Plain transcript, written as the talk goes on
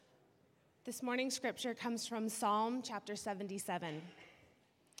This morning's scripture comes from Psalm chapter 77.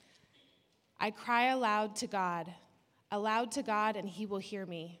 I cry aloud to God, and he will hear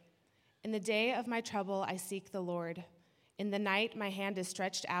me. In the day of my trouble, I seek the Lord. In the night, my hand is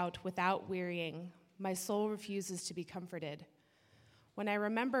stretched out without wearying. My soul refuses to be comforted. When I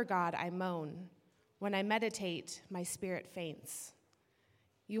remember God, I moan. When I meditate, my spirit faints.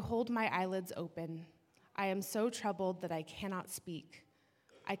 You hold my eyelids open. I am so troubled that I cannot speak.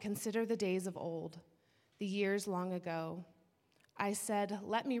 I consider the days of old, the years long ago. I said,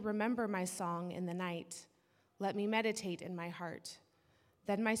 let me remember my song in the night. Let me meditate in my heart.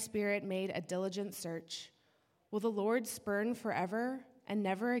 Then my spirit made a diligent search. Will the Lord spurn forever and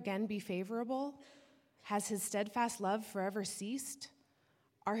never again be favorable? Has his steadfast love forever ceased?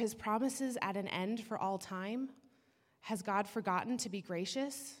 Are his promises at an end for all time? Has God forgotten to be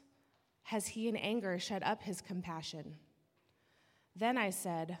gracious? Has he in anger shut up his compassion? Then I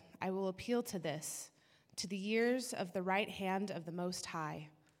said, I will appeal to this, to the years of the right hand of the Most High.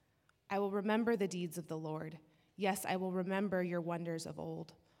 I will remember the deeds of the Lord. Yes, I will remember your wonders of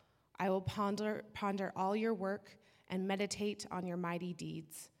old. I will ponder all your work and meditate on your mighty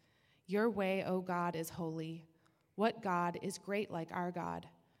deeds. Your way, O God, is holy. What God is great like our God?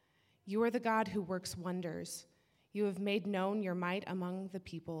 You are the God who works wonders. You have made known your might among the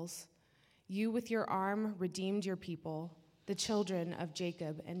peoples. You with your arm redeemed your people, the children of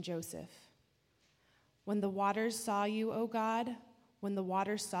Jacob and Joseph. When the waters saw you, O God, when the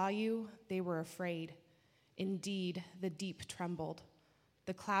waters saw you, they were afraid. Indeed, the deep trembled.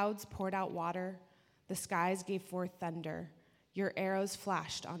 The clouds poured out water. The skies gave forth thunder. Your arrows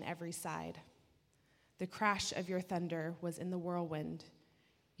flashed on every side. The crash of your thunder was in the whirlwind.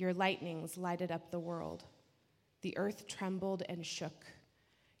 Your lightnings lighted up the world. The earth trembled and shook.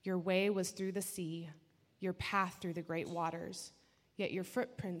 Your way was through the sea, your path through the great waters, yet your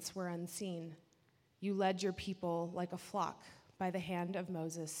footprints were unseen. You led your people like a flock by the hand of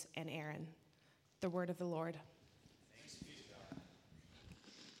Moses and Aaron. The word of the Lord. Thanks be to God.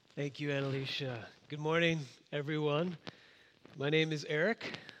 Thank you, Annalicia. Good morning, everyone. My name is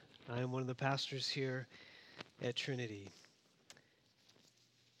Eric. I am one of the pastors here at Trinity.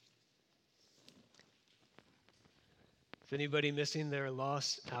 Is anybody missing their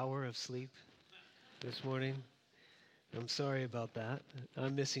lost hour of sleep this morning? I'm sorry about that.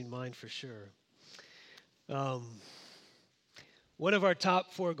 I'm missing mine for sure. One of our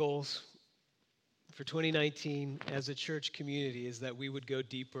top 4 goals for 2019 as a church community is that we would go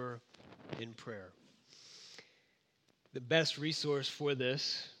deeper in prayer. The best resource for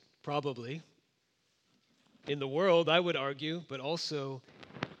this, probably, in the world, I would argue, but also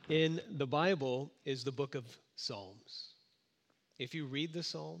in the Bible, is the book of Psalms. If you read the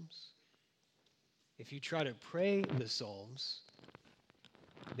Psalms, if you try to pray the Psalms,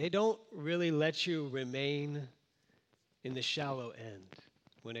 they don't really let you remain in the shallow end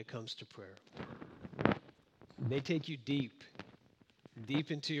when it comes to prayer. They take you deep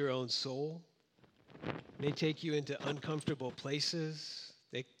into your own soul. They take you into uncomfortable places.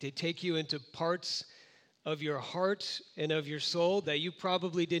 They take you into parts of your heart and of your soul that you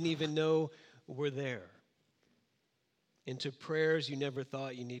probably didn't even know were there. Into prayers you never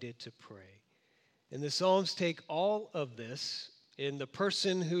thought you needed to pray. And the Psalms take all of this in the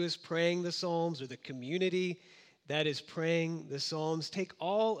person who is praying the Psalms or the community that is praying the Psalms, take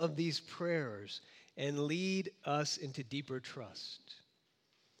all of these prayers and lead us into deeper trust,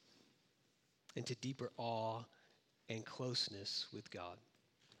 into deeper awe and closeness with God.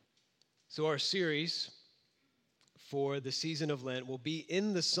 So our series for the season of Lent will be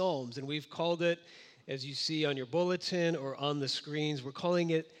in the Psalms, and we've called it, as you see on your bulletin or on the screens, we're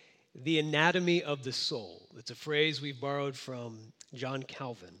calling it the anatomy of the soul. It's a phrase we've borrowed from John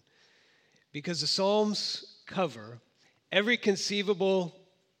Calvin, because the Psalms cover every conceivable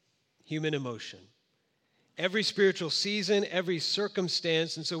human emotion, every spiritual season, every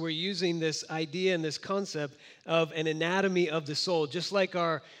circumstance. And so we're using this idea and this concept of an anatomy of the soul. Just like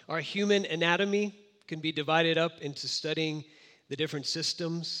our human anatomy can be divided up into studying the different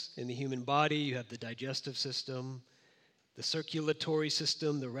systems in the human body. You have the digestive system, the circulatory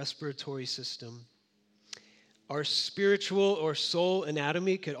system, the respiratory system. Our spiritual or soul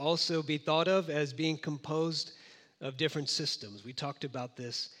anatomy could also be thought of as being composed of different systems. We talked about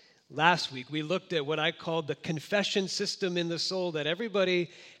this last week. We looked at what I called the confession system in the soul, that everybody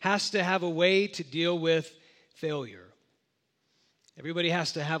has to have a way to deal with failure. Everybody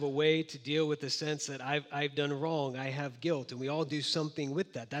has to have a way to deal with the sense that I've done wrong, I have guilt, and we all do something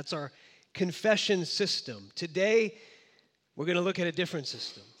with that. That's our confession system. Today, we're going to look at a different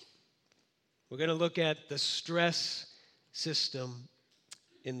system. We're going to look at the stress system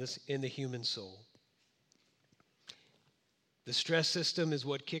in the human soul. The stress system is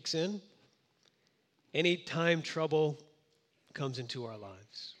what kicks in anytime trouble comes into our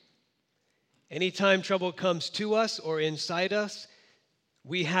lives. Anytime trouble comes to us or inside us,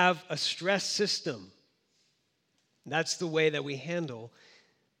 we have a stress system. That's the way that we handle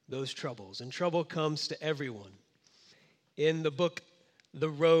those troubles. And trouble comes to everyone. In the book The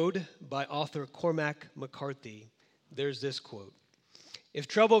Road by author Cormac McCarthy, there's this quote: "If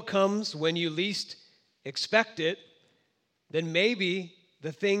trouble comes when you least expect it, then maybe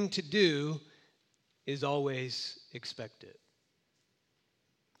the thing to do is always expect it."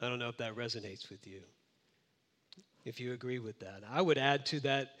 I don't know if that resonates with you, if you agree with that. I would add to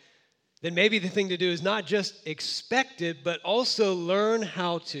that, then maybe the thing to do is not just expect it, but also learn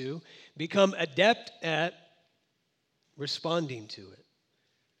how to become adept at responding to it.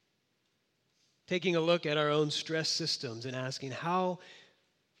 Taking a look at our own stress systems and asking, how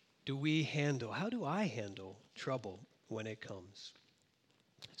do I handle trouble when it comes?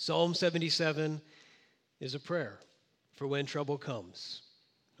 Psalm 77 is a prayer for when trouble comes.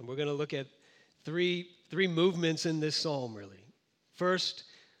 And we're going to look at three movements in this psalm, really. First,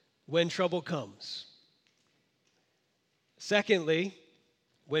 when trouble comes. Secondly,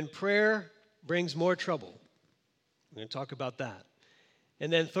 when prayer brings more trouble. We're going to talk about that.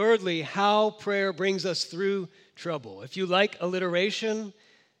 And then thirdly, how prayer brings us through trouble. If you like alliteration,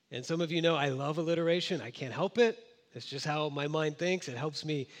 and some of you know I love alliteration, I can't help it. It's just how my mind thinks. It helps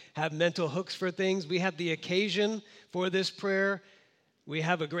me have mental hooks for things. We have the occasion for this prayer. We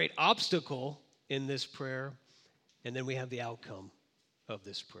have a great obstacle in this prayer. And then we have the outcome of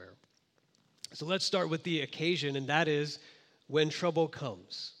this prayer. So let's start with the occasion, and that is when trouble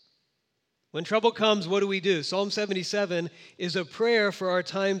comes. When trouble comes, what do? Psalm 77 is a prayer for our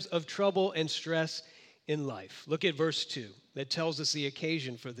times of trouble and stress in life. Look at verse 2. That tells us the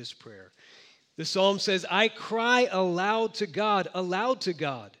occasion for this prayer. The psalm says, "I cry aloud to God,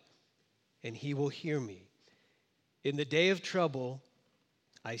 and he will hear me. In the day of trouble,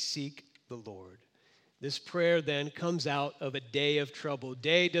 I seek the Lord." This prayer then comes out of a day of trouble.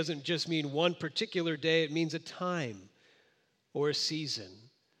 Day doesn't just mean one particular day, it means a time or a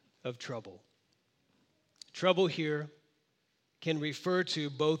season of trouble. Trouble here can refer to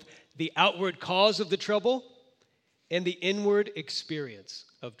both the outward cause of the trouble and the inward experience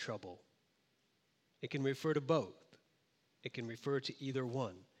of trouble. It can refer to both. It can refer to either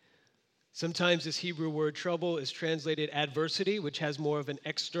one. Sometimes this Hebrew word trouble is translated adversity, which has more of an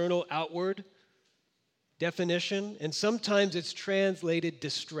external, outward definition, and sometimes it's translated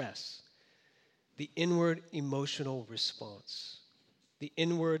distress, the inward emotional response, the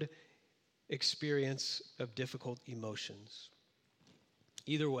inward experience of difficult emotions.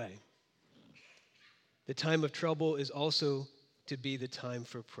 Either way, the time of trouble is also to be the time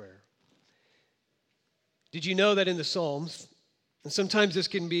for prayer. Did you know that in the Psalms, and sometimes this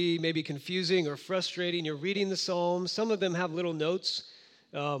can be maybe confusing or frustrating, you're reading the Psalms, some of them have little notes.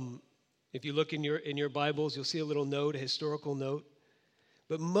 If you look in your Bibles, you'll see a little note, a historical note.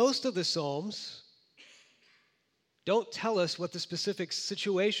 But most of the Psalms don't tell us what the specific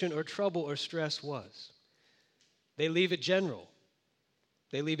situation or trouble or stress was. They leave it general.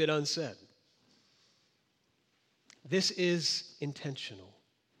 They leave it unsaid. This is intentional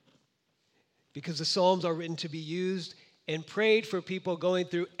because the Psalms are written to be used and prayed for people going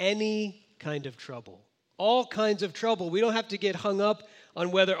through any kind of trouble. All kinds of trouble. We don't have to get hung up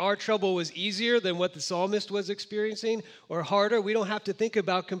on whether our trouble was easier than what the psalmist was experiencing or harder. We don't have to think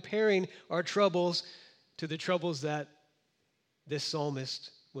about comparing our troubles to the troubles that this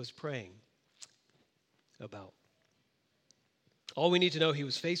psalmist was praying about. All we need to know, he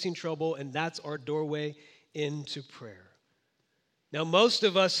was facing trouble, and that's our doorway into prayer. Now, most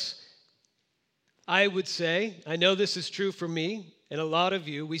of us, I would say, I know this is true for me and a lot of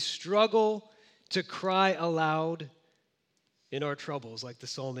you, we struggle to cry aloud in our troubles like the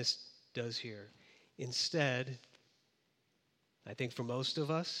psalmist does here. Instead, I think for most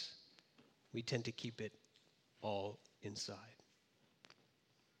of us, we tend to keep it all inside.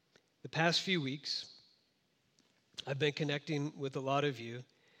 The past few weeks, I've been connecting with a lot of you,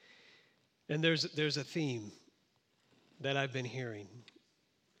 and there's a theme that I've been hearing.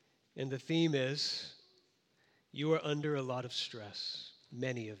 And the theme is, you are under a lot of stress,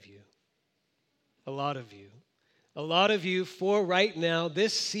 many of you. A lot of you. A lot of you, for right now,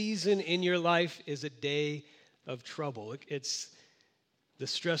 this season in your life is a day of trouble. It's the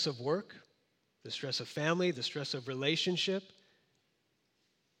stress of work, the stress of family, the stress of relationship.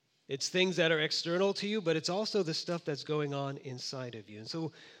 It's things that are external to you, but it's also the stuff that's going on inside of you. And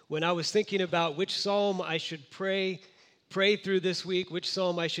so when I was thinking about which psalm I should pray pray through this week, which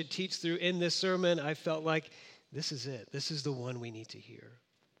psalm I should teach through in this sermon, I felt like this is it. This is the one we need to hear.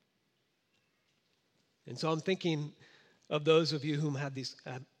 And so I'm thinking of those of you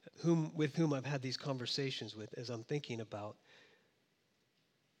with whom I've had these conversations with as I'm thinking about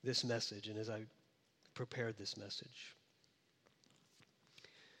this message and as I prepared this message.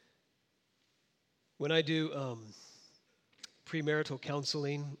 When I do premarital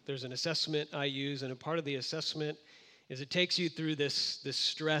counseling, there's an assessment I use, and a part of the assessment is it takes you through this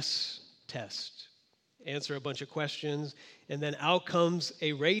stress test. Answer a bunch of questions, and then out comes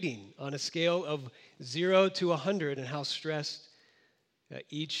a rating on a scale of 0 to 100 and how stressed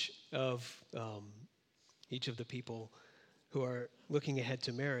each of the people who are looking ahead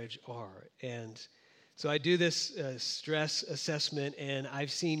to marriage are. And so I do this stress assessment, and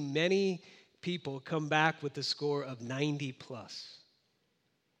I've seen many people come back with the score of 90 plus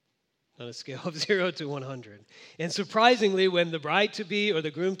on a scale of 0 to 100. And surprisingly, when the bride-to-be or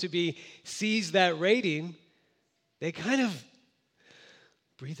the groom-to-be sees that rating, they kind of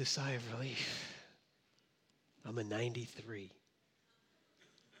breathe a sigh of relief. I'm a 93.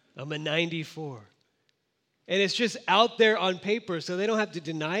 I'm a 94. And it's just out there on paper, so they don't have to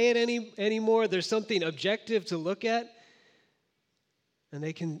deny it anymore. There's something objective to look at. And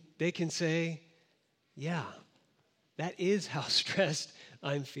they can say, yeah, that is how stressed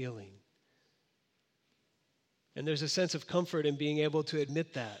I'm feeling. And there's a sense of comfort in being able to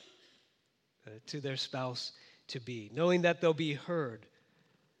admit that to their spouse-to-be, knowing that they'll be heard,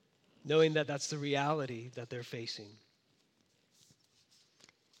 knowing that that's the reality that they're facing.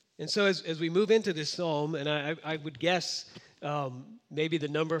 And so as we move into this psalm, and I would guess maybe the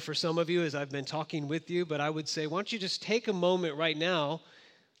number for some of you as I've been talking with you, but I would say, why don't you just take a moment right now.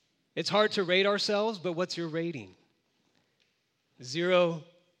 It's hard to rate ourselves, but what's your rating? 0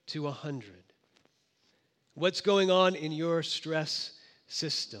 to 100. What's going on in your stress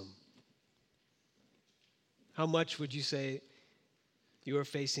system? How much would you say you are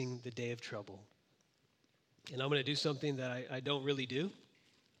facing the day of trouble? And I'm going to do something that I don't really do,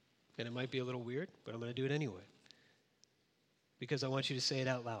 and it might be a little weird, but I'm going to do it anyway, because I want you to say it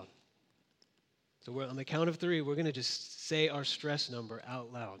out loud. So on the count of 3, we're going to just say our stress number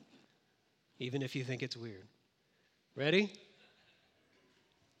out loud, even if you think it's weird. Ready?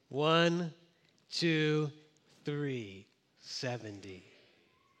 1, 2, 3, 70.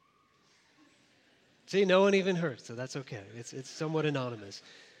 See, no one even heard, so that's okay. It's somewhat anonymous.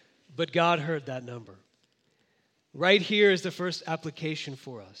 But God heard that number. Right here is the first application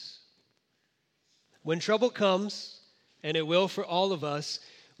for us. When trouble comes, and it will for all of us,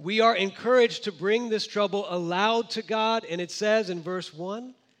 we are encouraged to bring this trouble aloud to God, and it says in verse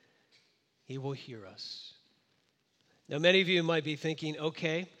 1, He will hear us. Now, many of you might be thinking,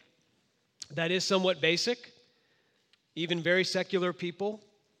 okay, that is somewhat basic. Even very secular people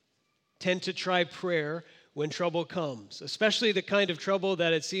tend to try prayer when trouble comes, especially the kind of trouble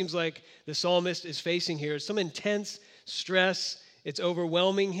that it seems like the psalmist is facing here. Some intense stress. It's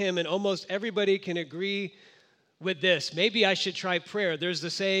overwhelming him, and almost everybody can agree with this. Maybe I should try prayer. There's the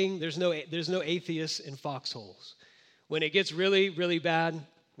saying, there's no atheists in foxholes. When it gets really, really bad,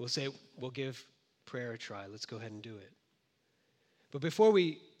 we'll say, we'll give prayer a try. Let's go ahead and do it. But before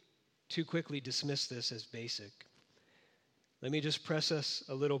we too quickly dismiss this as basic, let me just press us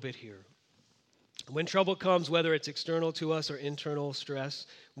a little bit here. When trouble comes, whether it's external to us or internal stress,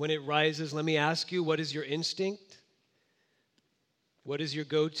 when it rises, let me ask you, what is your instinct? What is your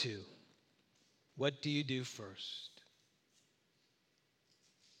go-to? What do you do first?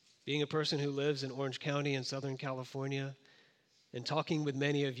 Being a person who lives in Orange County in Southern California and talking with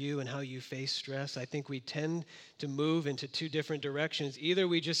many of you and how you face stress, I think we tend to move into 2 different directions. Either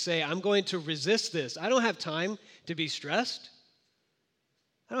we just say, I'm going to resist this. I don't have time to be stressed.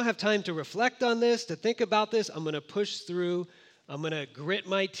 I don't have time to reflect on this, to think about this. I'm going to push through. I'm going to grit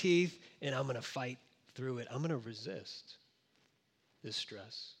my teeth, and I'm going to fight through it. I'm going to resist this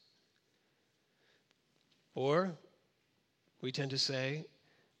stress. Or we tend to say,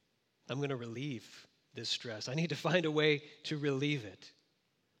 I'm going to relieve this stress. I need to find a way to relieve it.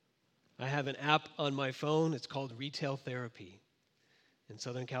 I have an app on my phone. It's called Retail Therapy. In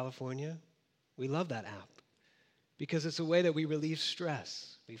Southern California, we love that app because it's a way that we relieve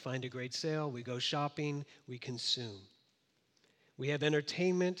stress. We find a great sale, we go shopping, we consume. We have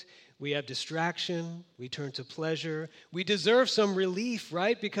entertainment, we have distraction, we turn to pleasure. We deserve some relief,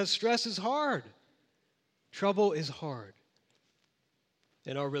 right? Because stress is hard. Trouble is hard.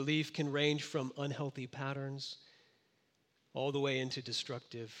 And our relief can range from unhealthy patterns all the way into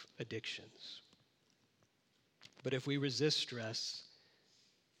destructive addictions. But if we resist stress,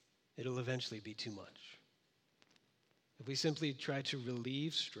 it'll eventually be too much. if we simply try to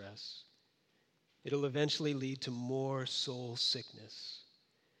relieve stress, it'll eventually lead to more soul sickness.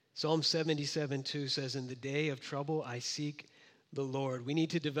 Psalm 77:2 says, in the day of trouble, I seek the Lord. We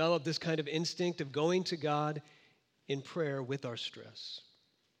need to develop this kind of instinct of going to God in prayer with our stress.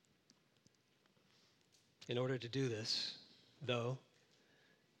 In order to do this, though,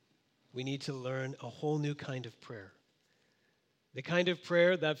 we need to learn a whole new kind of prayer. The kind of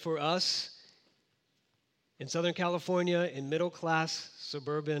prayer that for us in Southern California, in middle-class,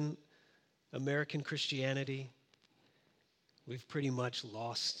 suburban American Christianity, we've pretty much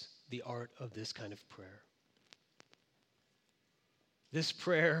lost the art of this kind of prayer. This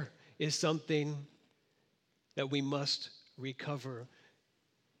prayer is something that we must recover,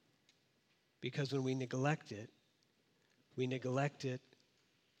 because when we neglect it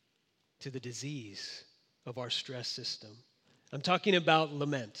to the disease of our stress system. I'm talking about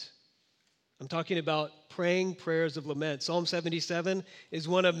lament. I'm talking about praying prayers of lament. Psalm 77 is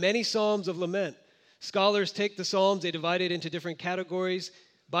one of many psalms of lament. Scholars take the psalms, they divide it into different categories.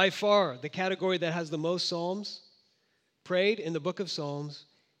 By far, the category that has the most psalms prayed in the book of Psalms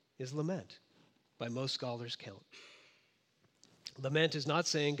is lament, by most scholars' count. Lament is not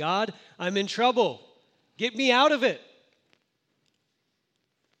saying, God, I'm in trouble. Get me out of it.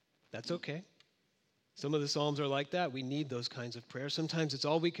 That's okay. Some of the Psalms are like that. We need those kinds of prayers. Sometimes it's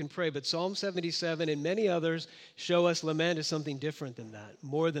all we can pray. But Psalm 77 and many others show us lament is something different than that,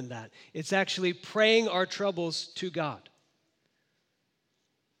 more than that. It's actually praying our troubles to God.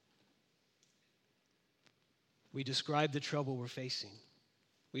 We describe the trouble we're facing.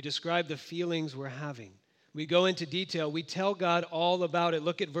 We describe the feelings we're having. We go into detail. We tell God all about it.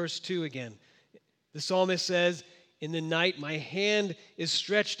 Look at verse 2 again. The psalmist says, in the night, my hand is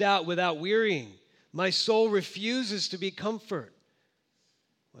stretched out without wearying. My soul refuses to be comfort.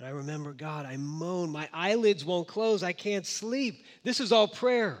 When I remember God, I moan. My eyelids won't close. I can't sleep. This is all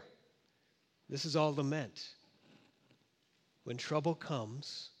prayer. This is all lament. When trouble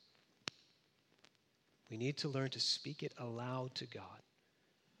comes, we need to learn to speak it aloud to God.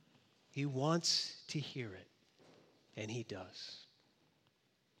 He wants to hear it, and he does.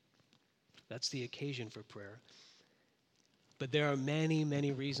 That's the occasion for prayer. But there are many,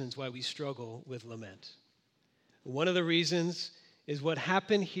 many reasons why we struggle with lament. One of the reasons is what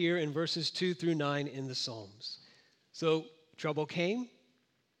happened here in verses 2 through 9 in the Psalms. So trouble came,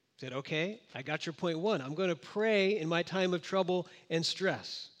 said, okay, I got your point one. I'm going to pray in my time of trouble and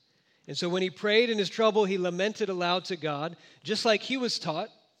stress. And so when he prayed in his trouble, he lamented aloud to God, just like he was taught.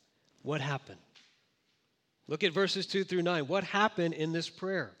 What happened? Look at verses 2 through 9. What happened in this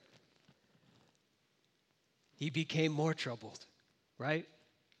prayer? He became more troubled, right?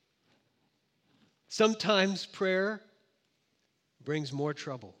 Sometimes prayer brings more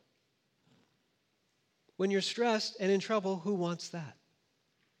trouble. When you're stressed and in trouble, who wants that?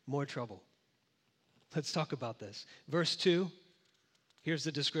 More trouble. Let's talk about this. Verse 2, here's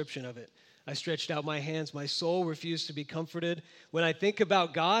the description of it. I stretched out my hands. My soul refused to be comforted. When I think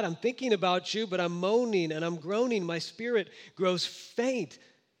about God, I'm thinking about you, but I'm moaning and I'm groaning. My spirit grows faint.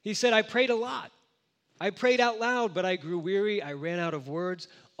 He said, I prayed a lot. I prayed out loud, but I grew weary. I ran out of words.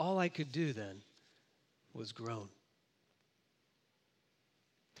 All I could do then was groan.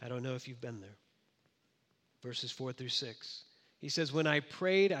 I don't know if you've been there. Verses 4 through 6. He says, when I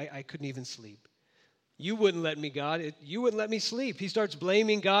prayed, I couldn't even sleep. You wouldn't let me, God. You wouldn't let me sleep. He starts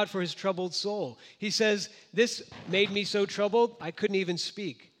blaming God for his troubled soul. He says, this made me so troubled, I couldn't even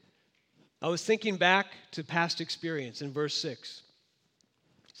speak. I was thinking back to past experience in verse 6.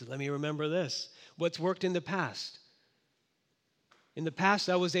 He said, let me remember this. What's worked in the past? In the past,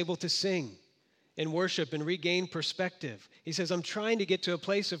 I was able to sing and worship and regain perspective. He says, I'm trying to get to a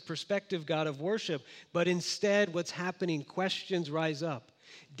place of perspective, God, of worship, but instead what's happening, questions rise up.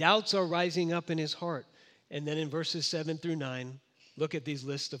 Doubts are rising up in his heart. And then in verses 7 through 9, look at these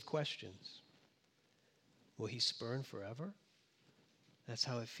lists of questions. Will he spurn forever? That's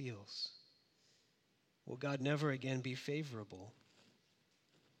how it feels. Will God never again be favorable?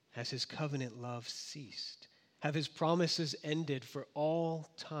 Has his covenant love ceased? Have his promises ended for all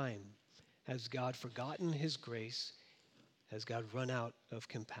time? Has God forgotten his grace? Has God run out of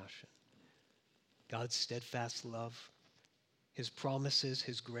compassion? God's steadfast love, his promises,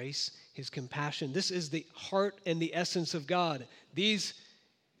 his grace, his compassion. This is the heart and the essence of God. These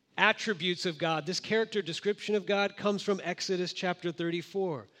attributes of God, this character description of God comes from Exodus chapter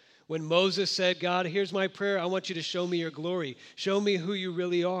 34. When Moses said, God, here's my prayer. I want you to show me your glory. Show me who you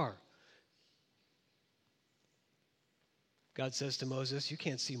really are. God says to Moses, you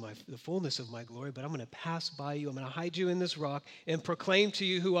can't see the fullness of my glory, but I'm going to pass by you. I'm going to hide you in this rock and proclaim to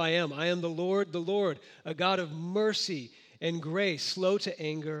you who I am. I am the Lord, a God of mercy and grace, slow to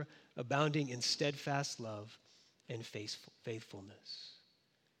anger, abounding in steadfast love and faithfulness.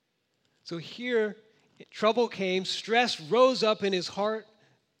 So here, trouble came, stress rose up in his heart.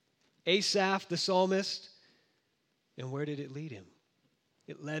 Asaph, the psalmist, and where did it lead him?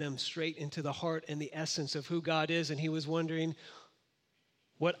 It led him straight into the heart and the essence of who God is, and he was wondering,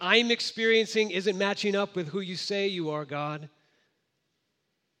 what I'm experiencing isn't matching up with who you say you are, God.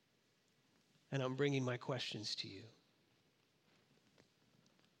 And I'm bringing my questions to you.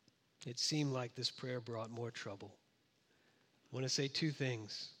 It seemed like this prayer brought more trouble. I want to say two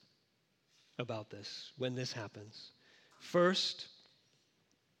things about this when this happens. First,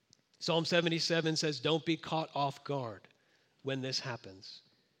 Psalm 77 says, don't be caught off guard when this happens.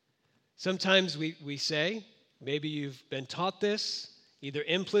 Sometimes we say, maybe you've been taught this, either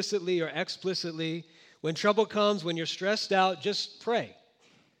implicitly or explicitly, when trouble comes, when you're stressed out, just pray.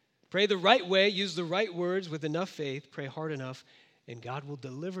 Pray the right way, use the right words with enough faith, pray hard enough, and God will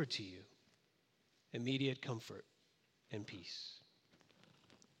deliver to you immediate comfort and peace.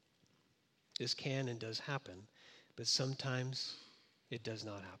 This can and does happen, but sometimes it does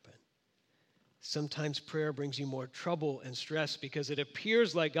not happen. Sometimes prayer brings you more trouble and stress because it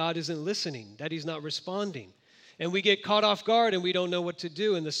appears like God isn't listening, that he's not responding. And we get caught off guard and we don't know what to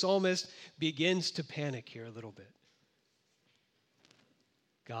do. And the psalmist begins to panic here a little bit.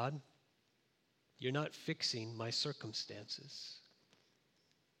 God, you're not fixing my circumstances.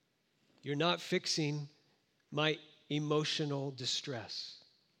 You're not fixing my emotional distress.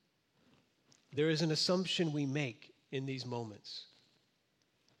 There is an assumption we make in these moments.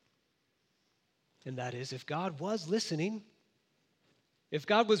 And that is, if God was listening, if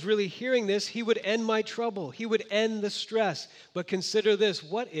God was really hearing this, he would end my trouble. He would end the stress. But consider this,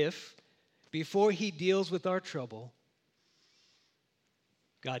 what if, before he deals with our trouble,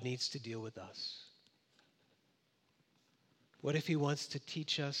 God needs to deal with us? What if he wants to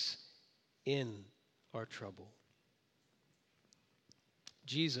teach us in our trouble?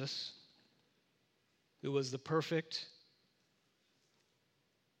 Jesus, who was the perfect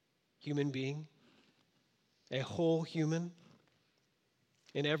human being, a whole human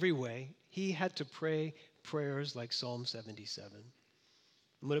in every way, he had to pray prayers like Psalm 77.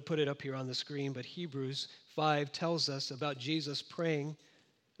 I'm going to put it up here on the screen, but Hebrews 5 tells us about Jesus praying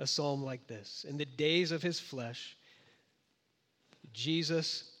a psalm like this. In the days of his flesh,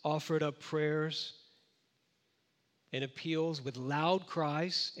 Jesus offered up prayers and appeals with loud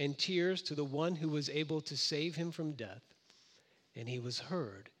cries and tears to the one who was able to save him from death, and he was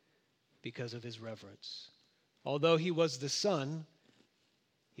heard because of his reverence. Although he was the Son,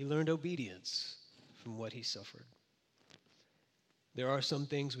 he learned obedience from what he suffered. There are some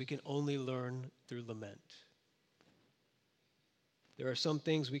things we can only learn through lament. There are some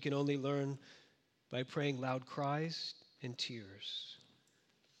things we can only learn by praying loud cries and tears.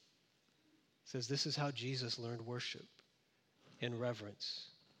 It says this is how Jesus learned worship and reverence.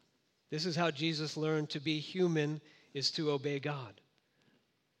 This is how Jesus learned to be human, is to obey God.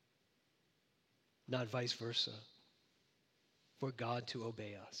 Not vice versa, for God to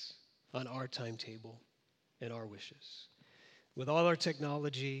obey us on our timetable and our wishes. With all our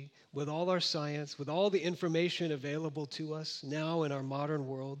technology, with all our science, with all the information available to us now in our modern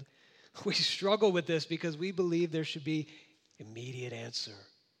world, we struggle with this because we believe there should be immediate answer,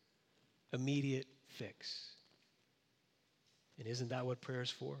 immediate fix. And isn't that what prayer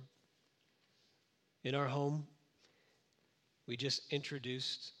is for? In our home, we just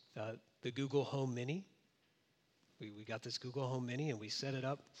introduced the Google Home Mini. We got this Google Home Mini and we set it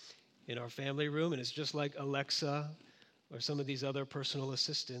up in our family room, and it's just like Alexa or some of these other personal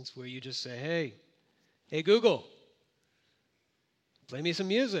assistants where you just say, hey Google, play me some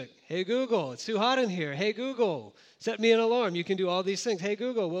music. Hey Google, it's too hot in here. Hey Google, set me an alarm. You can do all these things. Hey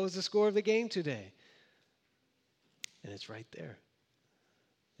Google, what was the score of the game today? And it's right there.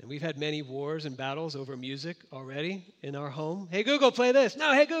 And we've had many wars and battles over music already in our home. Hey, Google, play this.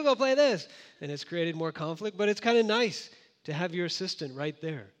 No, hey, Google, play this. And it's created more conflict, but it's kind of nice to have your assistant right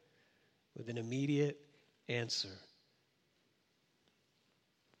there with an immediate answer.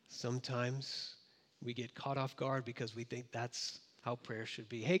 Sometimes we get caught off guard because we think that's how prayer should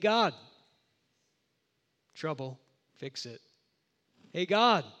be. Hey, God, trouble, fix it. Hey,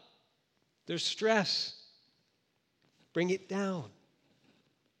 God, there's stress, bring it down.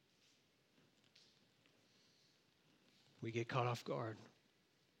 We get caught off guard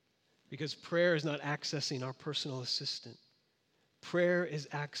because prayer is not accessing our personal assistant. Prayer is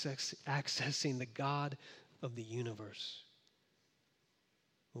accessing the God of the universe.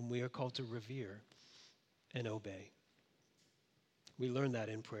 when we are called to revere and obey. We learn that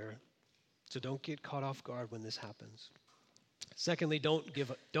in prayer. So don't get caught off guard when this happens. Secondly, don't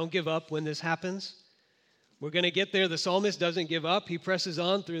give up when this happens. We're going to get there. The psalmist doesn't give up. He presses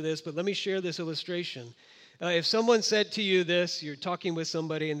on through this, but let me share this illustration. If someone said to you this, you're talking with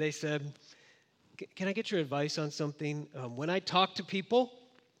somebody and they said, can I get your advice on something? When I talk to people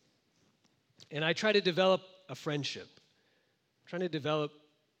and I try to develop a friendship, trying to develop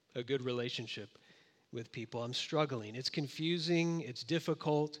a good relationship with people, I'm struggling. It's confusing. It's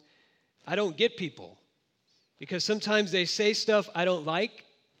difficult. I don't get people because sometimes they say stuff I don't like.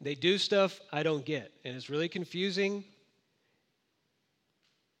 They do stuff I don't get. And it's really confusing.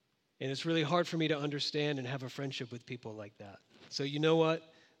 And it's really hard for me to understand and have a friendship with people like that. So you know what?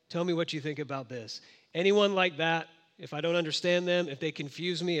 Tell me what you think about this. Anyone like that, if I don't understand them, if they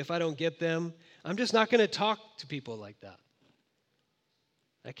confuse me, if I don't get them, I'm just not going to talk to people like that.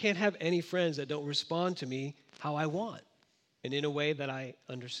 I can't have any friends that don't respond to me how I want and in a way that I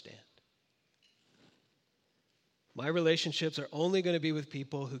understand. My relationships are only going to be with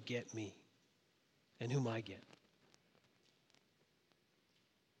people who get me and whom I get.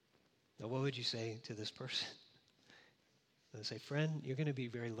 Now, what would you say to this person? I'd say, friend, you're going to be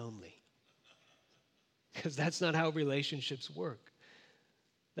very lonely. Because that's not how relationships work.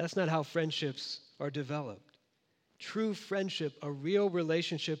 That's not how friendships are developed. True friendship, a real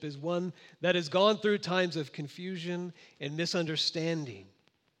relationship, is one that has gone through times of confusion and misunderstanding.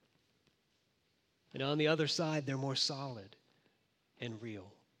 And on the other side, they're more solid and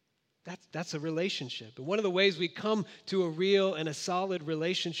real. That's a relationship. And one of the ways we come to a real and a solid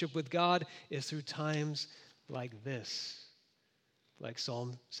relationship with God is through times like this, like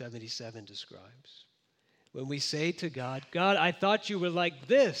Psalm 77 describes. When we say to God, God, I thought you were like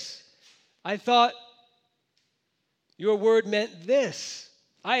this. I thought your word meant this.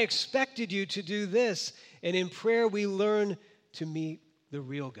 I expected you to do this. And in prayer, we learn to meet the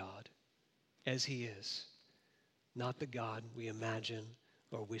real God as he is, not the God we imagine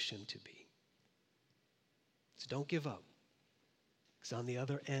or wish him to be. So don't give up, because on the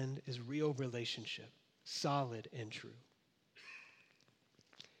other end is real relationship, solid and true.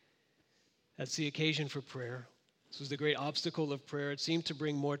 That's the occasion for prayer. This was the great obstacle of prayer. It seemed to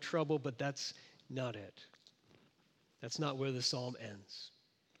bring more trouble, but that's not it. That's not where the psalm ends.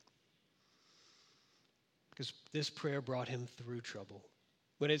 Because this prayer brought him through trouble.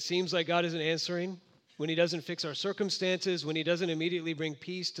 When it seems like God isn't answering, when he doesn't fix our circumstances, when he doesn't immediately bring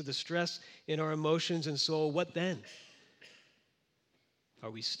peace to the stress in our emotions and soul, what then?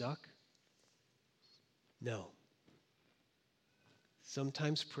 Are we stuck? No.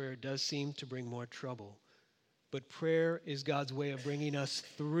 Sometimes prayer does seem to bring more trouble, but prayer is God's way of bringing us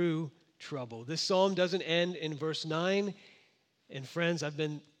through trouble. This psalm doesn't end in verse 9, and friends, I've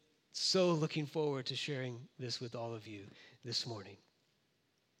been so looking forward to sharing this with all of you this morning.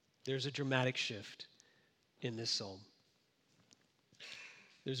 There's a dramatic shift in this psalm.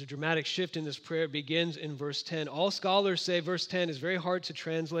 There's a dramatic shift in this prayer. It begins in verse 10. All scholars say verse 10 is very hard to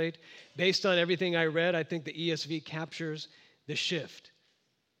translate. Based on everything I read, I think the ESV captures the shift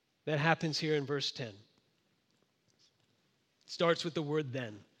that happens here in verse 10. It starts with the word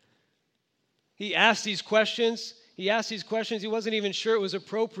then. He asked these questions. He wasn't even sure it was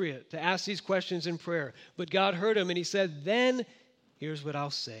appropriate to ask these questions in prayer. But God heard him and he said, then here's what I'll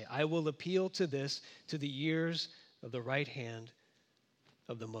say. I will appeal to the ears of the right hand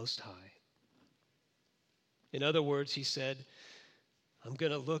of the Most High. In other words, he said, I'm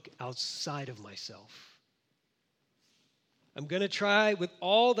going to look outside of myself. I'm going to try with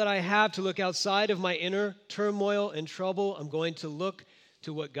all that I have to look outside of my inner turmoil and trouble. I'm going to look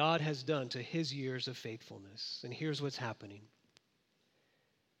to what God has done, to his years of faithfulness. And here's what's happening.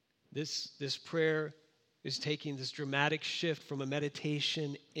 This prayer is taking this dramatic shift from a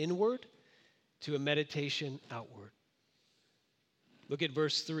meditation inward to a meditation outward. Look at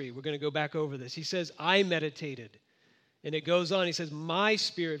verse 3. We're going to go back over this. He says, I meditated. And it goes on. He says, my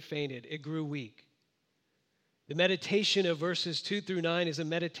spirit fainted. It grew weak. The meditation of verses 2 through 9 is a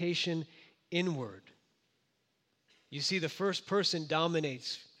meditation inward. You see, the first person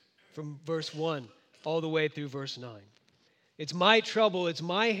dominates from verse 1 all the way through verse 9. It's my trouble, it's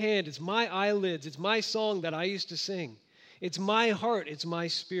my hand, it's my eyelids, it's my song that I used to sing. It's my heart, it's my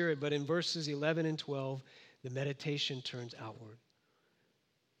spirit. But in verses 11 and 12, the meditation turns outward.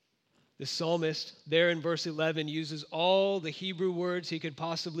 The psalmist there in verse 11 uses all the Hebrew words he could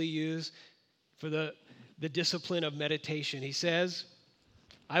possibly use for the discipline of meditation. He says,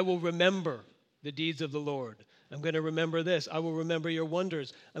 I will remember the deeds of the Lord. I'm going to remember this. I will remember your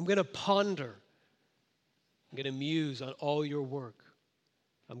wonders. I'm going to ponder. I'm going to muse on all your work.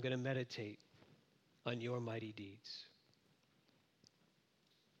 I'm going to meditate on your mighty deeds.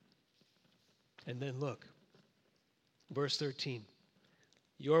 And then look, verse 13,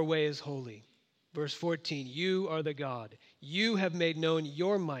 your way is holy. Verse 14, you are the God. You have made known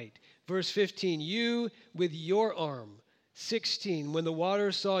your might. Verse 15, you with your arm. 16, when the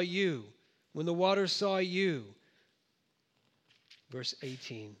waters saw you. When the waters saw you. Verse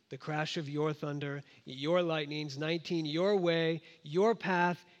 18, the crash of your thunder, your lightnings. 19, your way, your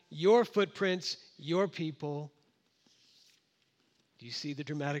path, your footprints, your people. Do you see the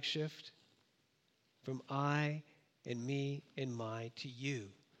dramatic shift? From I and me and my to you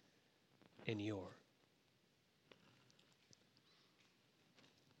and your.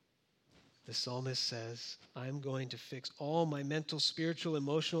 The psalmist says, I'm going to fix all my mental, spiritual,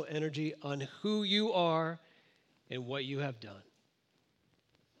 emotional energy on who you are and what you have done.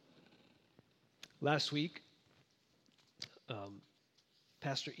 Last week,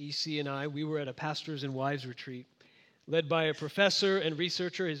 Pastor E.C. and I, we were at a pastors and wives retreat led by a professor and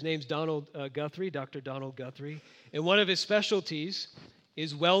researcher. His name's Dr. Donald Guthrie. And one of his specialties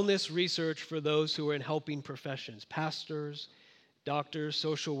is wellness research for those who are in helping professions, pastors, doctors,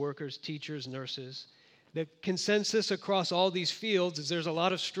 social workers, teachers, nurses. The consensus across all these fields is there's a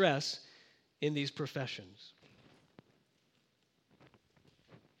lot of stress in these professions.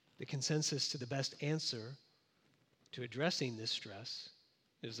 The consensus to the best answer to addressing this stress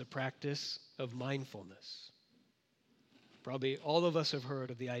is the practice of mindfulness. Probably all of us have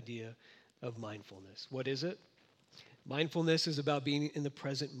heard of the idea of mindfulness. What is it? Mindfulness is about being in the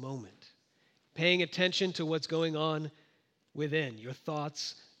present moment, paying attention to what's going on within, your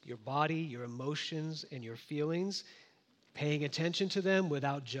thoughts, your body, your emotions, and your feelings, paying attention to them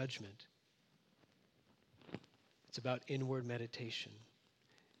without judgment. It's about inward meditation.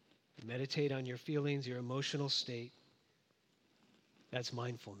 Meditate on your feelings, your emotional state. That's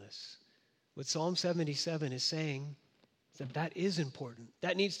mindfulness. What Psalm 77 is saying is that is important.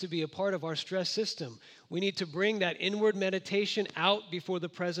 That needs to be a part of our stress system. We need to bring that inward meditation out before the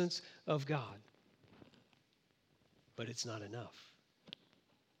presence of God. But it's not enough.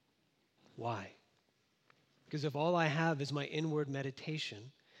 Why? Because if all I have is my inward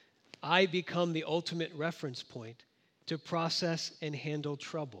meditation, I become the ultimate reference point to process and handle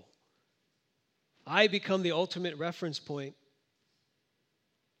trouble. I become the ultimate reference point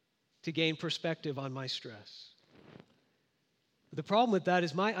to gain perspective on my stress. The problem with that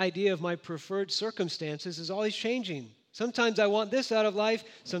is my idea of my preferred circumstances is always changing. Sometimes I want this out of life.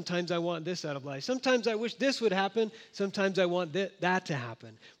 Sometimes I want this out of life. Sometimes I wish this would happen. Sometimes I want that to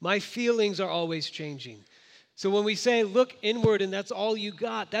happen. My feelings are always changing. So when we say, look inward and that's all you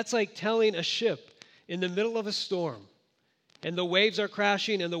got, that's like telling a ship in the middle of a storm and the waves are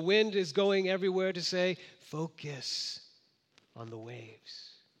crashing and the wind is going everywhere to say, focus on the waves.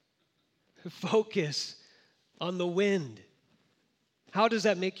 Focus on the wind. How does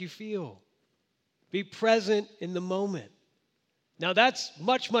that make you feel? Be present in the moment. Now that's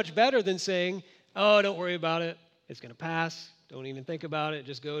much, much better than saying, oh, don't worry about it. It's going to pass. Don't even think about it.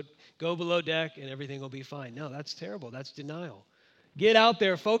 Just go below deck and everything will be fine. No, that's terrible. That's denial. Get out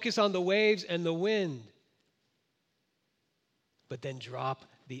there. Focus on the waves and the wind. But then drop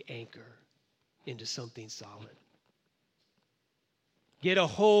the anchor into something solid. Get a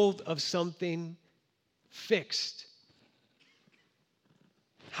hold of something fixed.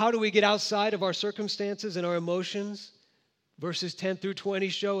 How do we get outside of our circumstances and our emotions? Verses 10 through 20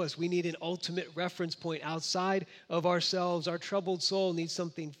 show us we need an ultimate reference point outside of ourselves. Our troubled soul needs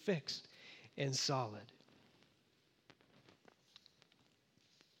something fixed and solid.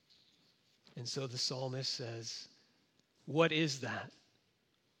 And so the psalmist says, what is that?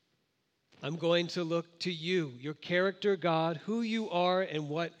 I'm going to look to you, your character, God, who you are and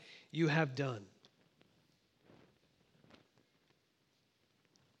what you have done.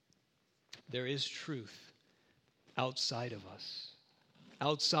 There is truth outside of us,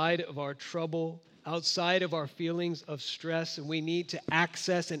 outside of our trouble, outside of our feelings of stress, and we need to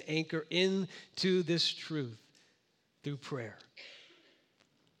access and anchor into this truth through prayer.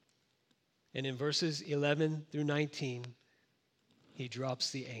 And in verses 11 through 19, he drops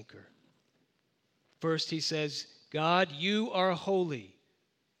the anchor. First, he says, God, you are holy.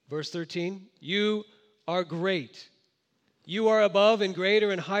 Verse 13, you are great. You are above and greater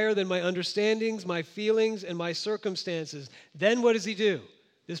and higher than my understandings, my feelings, and my circumstances. Then what does he do?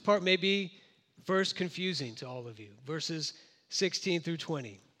 This part may be first confusing to all of you. Verses 16 through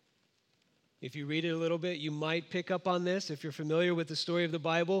 20. If you read it a little bit, you might pick up on this. If you're familiar with the story of the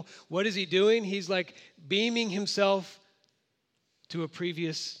Bible, what is he doing? He's like beaming himself to a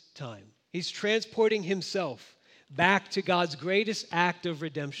previous time. He's transporting himself back to God's greatest act of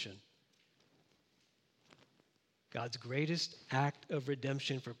redemption. God's greatest act of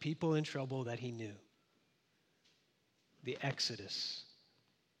redemption for people in trouble that he knew. The Exodus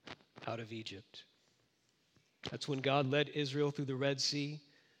out of Egypt. That's when God led Israel through the Red Sea.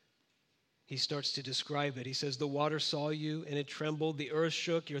 He starts to describe it. He says, the water saw you and it trembled. The earth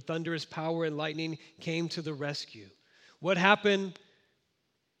shook. Your thunderous power and lightning came to the rescue. What happened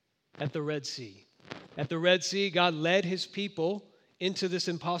at the Red Sea? At the Red Sea, God led his people into this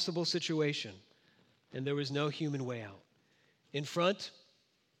impossible situation, and there was no human way out. In front,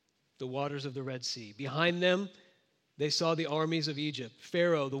 the waters of the Red Sea. Behind them, they saw the armies of Egypt,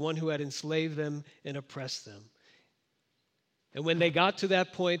 Pharaoh, the one who had enslaved them and oppressed them. And when they got to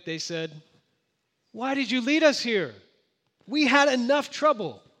that point, they said, why did you lead us here? We had enough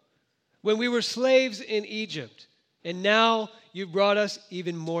trouble when we were slaves in Egypt, and now you brought us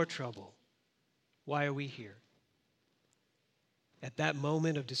even more trouble. Why are we here? At that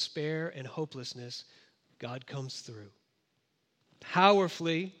moment of despair and hopelessness, God comes through.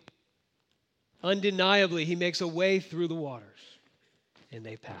 Powerfully, undeniably, he makes a way through the waters, and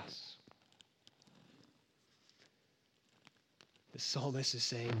they pass. The psalmist is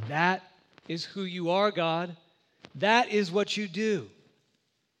saying, that is who you are, God. That is what you do.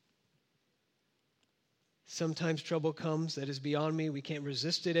 Sometimes trouble comes that is beyond me. We can't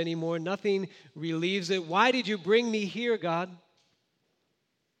resist it anymore. Nothing relieves it. Why did you bring me here, God?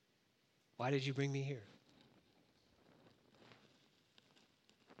 Why did you bring me here?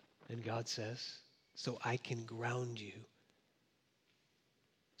 And God says, so I can ground you.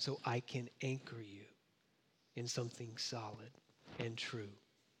 So I can anchor you in something solid and true,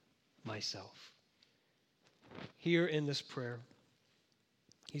 myself. Here in this prayer,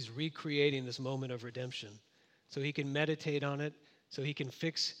 he's recreating this moment of redemption so he can meditate on it, so he can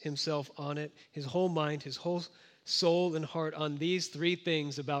fix himself on it, his whole mind, his whole soul and heart on these three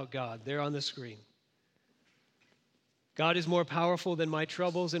things about God. They're on the screen. God is more powerful than my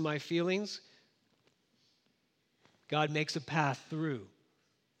troubles and my feelings. God makes a path through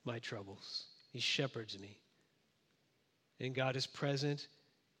my troubles. He shepherds me. And God is present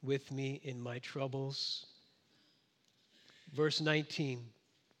with me in my troubles. Verse 19,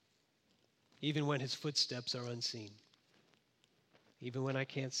 even when his footsteps are unseen, even when I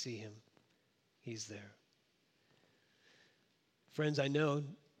can't see him, he's there. Friends, I know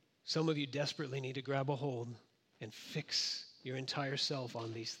some of you desperately need to grab a hold and fix your entire self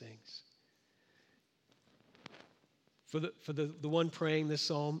on these things. For the one praying this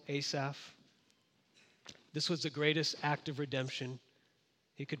psalm, Asaph, this was the greatest act of redemption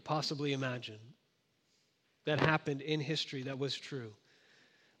he could possibly imagine. That happened in history, that was true.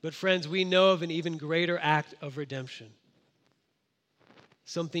 But friends, we know of an even greater act of redemption.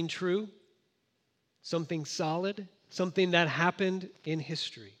 Something true, something solid, something that happened in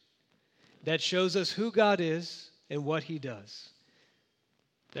history that shows us who God is and what he does.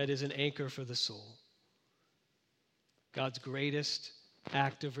 That is an anchor for the soul. God's greatest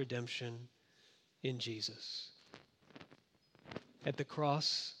act of redemption in Jesus. At the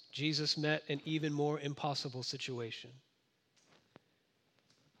cross, Jesus met an even more impossible situation.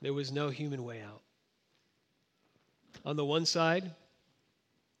 There was no human way out. On the one side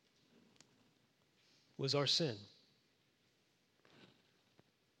was our sin.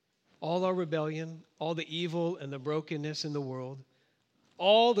 All our rebellion, all the evil and the brokenness in the world,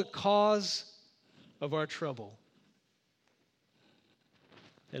 all the cause of our trouble.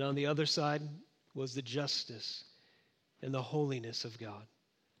 And on the other side was the justice and the holiness of God.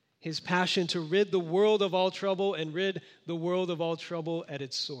 His passion to rid the world of all trouble and rid the world of all trouble at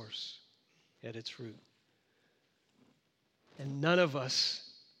its source, at its root. And none of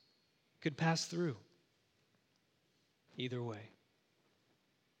us could pass through either way.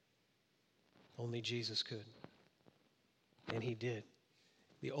 Only Jesus could. And he did.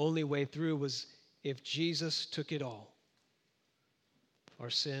 The only way through was if Jesus took it all. Our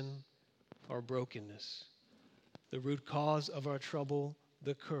sin, our brokenness, the root cause of our trouble,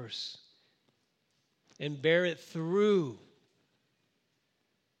 the curse, and bear it through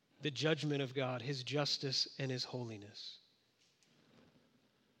the judgment of God, his justice and his holiness,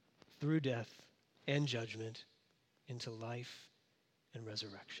 through death and judgment into life and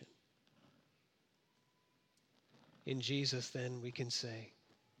resurrection. In Jesus, then, we can say,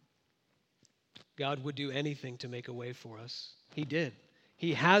 God would do anything to make a way for us. He did.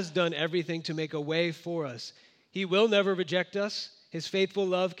 He has done everything to make a way for us. He will never reject us. His faithful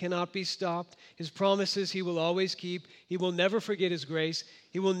love cannot be stopped. His promises he will always keep. He will never forget his grace.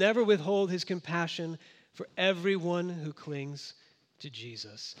 He will never withhold his compassion for everyone who clings to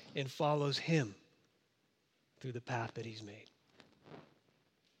Jesus and follows him through the path that he's made.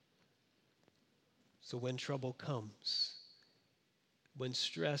 So when trouble comes, when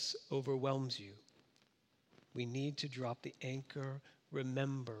stress overwhelms you, we need to drop the anchor,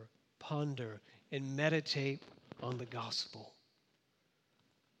 remember, ponder, and meditate on the gospel.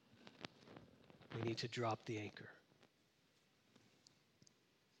 We need to drop the anchor.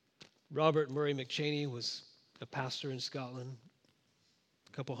 Robert Murray McChaney was a pastor in Scotland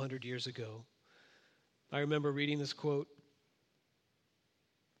a couple hundred years ago. I remember reading this quote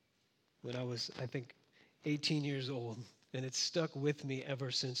when I was, 18 years old, and it's stuck with me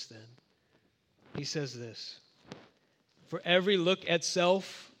ever since then. He says this: "For every look at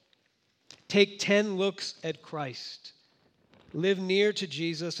self, take 10 looks at Christ. Live near to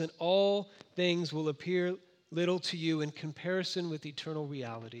Jesus, and all things will appear little to you in comparison with eternal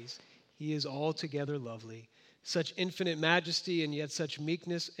realities. He is altogether lovely, such infinite majesty and yet such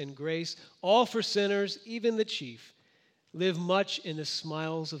meekness and grace, all for sinners, even the chief. Live much in the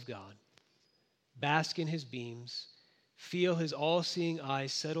smiles of God. Bask in his beams. Feel his all-seeing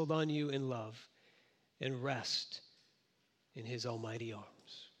eyes settled on you in love, and rest in his almighty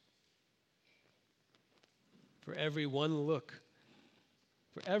arms." For every one look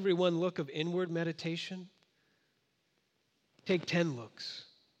of inward meditation, take 10 looks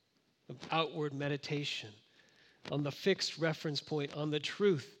of outward meditation on the fixed reference point, on the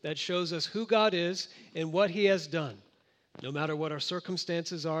truth that shows us who God is and what he has done, no matter what our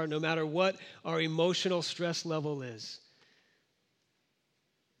circumstances are, no matter what our emotional stress level is.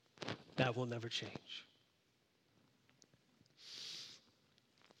 That will never change.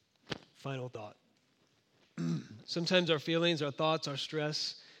 Final thought. Sometimes our feelings, our thoughts, our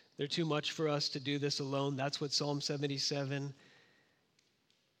stress, they're too much for us to do this alone. That's what Psalm 77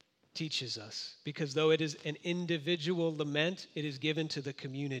 teaches us. Because though it is an individual lament, it is given to the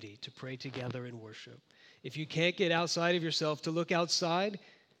community to pray together in worship. If you can't get outside of yourself to look outside,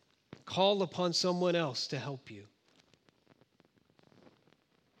 call upon someone else to help you.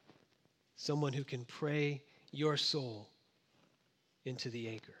 Someone who can pray your soul into the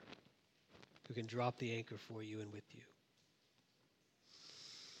anchor, who can drop the anchor for you and with you.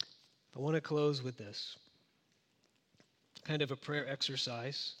 I want to close with this, kind of a prayer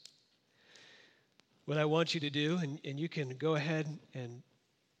exercise. What I want you to do, and you can go ahead and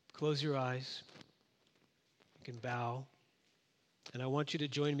close your eyes, you can bow, and I want you to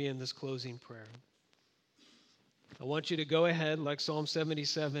join me in this closing prayer. I want you to go ahead, like Psalm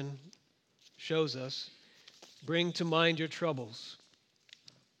 77 shows us, bring to mind your troubles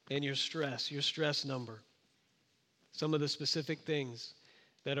and your stress number, some of the specific things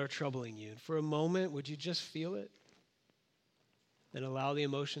that are troubling you. And for a moment, would you just feel it and allow the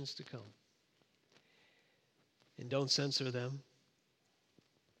emotions to come? And don't censor them.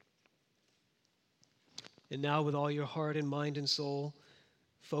 And now, with all your heart and mind and soul,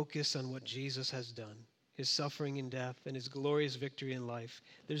 focus on what Jesus has done, his suffering and death, and his glorious victory in life.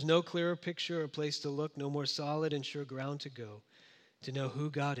 There's no clearer picture or place to look, no more solid and sure ground to go, to know who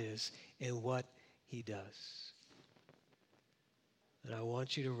God is and what he does. And I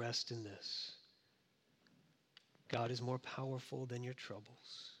want you to rest in this. God is more powerful than your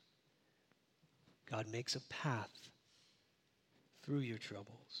troubles. God makes a path through your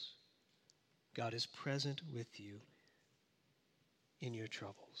troubles. God is present with you in your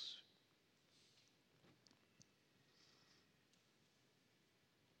troubles.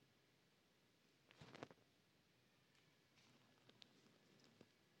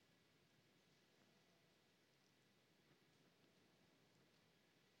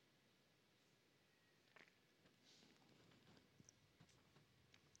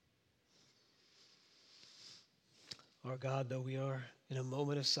 Our God, though we are in a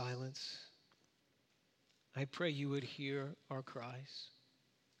moment of silence, I pray you would hear our cries.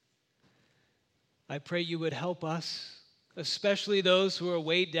 I pray you would help us, especially those who are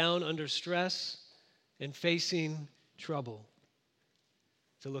weighed down under stress and facing trouble,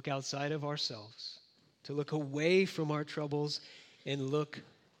 to look outside of ourselves, to look away from our troubles and look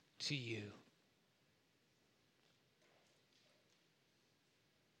to you.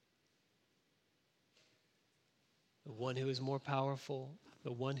 The one who is more powerful,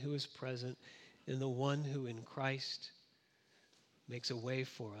 the one who is present, and the one who in Christ makes a way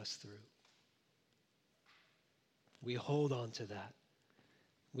for us through. We hold on to that.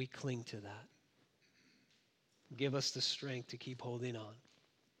 We cling to that. Give us the strength to keep holding on.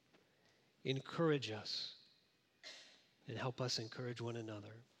 Encourage us and help us encourage one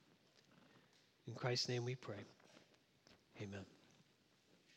another. In Christ's name we pray. Amen.